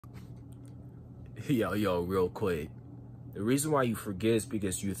Yo, real quick. The reason why you forget is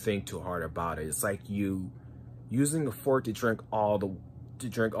because you think too hard about it. It's like you using a fork to drink all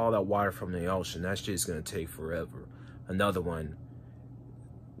that water from the ocean. That shit's gonna take forever. Another one.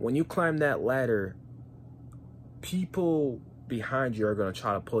 When you climb that ladder, people behind you are gonna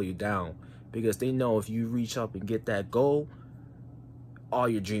try to pull you down because they know if you reach up and get that goal, all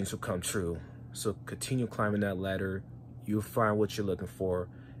your dreams will come true. So continue climbing that ladder. You'll find what you're looking for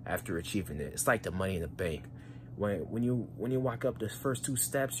after achieving it. It's like the money in the bank. When you walk up the first 2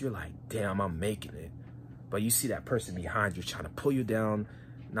 steps, you're like, damn, I'm making it. But you see that person behind you trying to pull you down,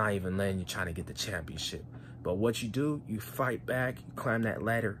 not even letting you trying to get the championship. But what you do, you fight back, you climb that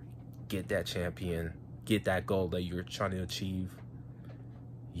ladder, get that champion, get that goal that you're trying to achieve.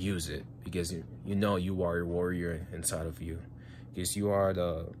 Use it because you know you are a warrior inside of you. Because you are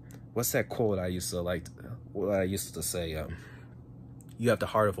the, what's that quote I used to like, what I used to say, you have the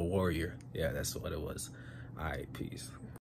heart of a warrior. Yeah, that's what it was. All right, peace.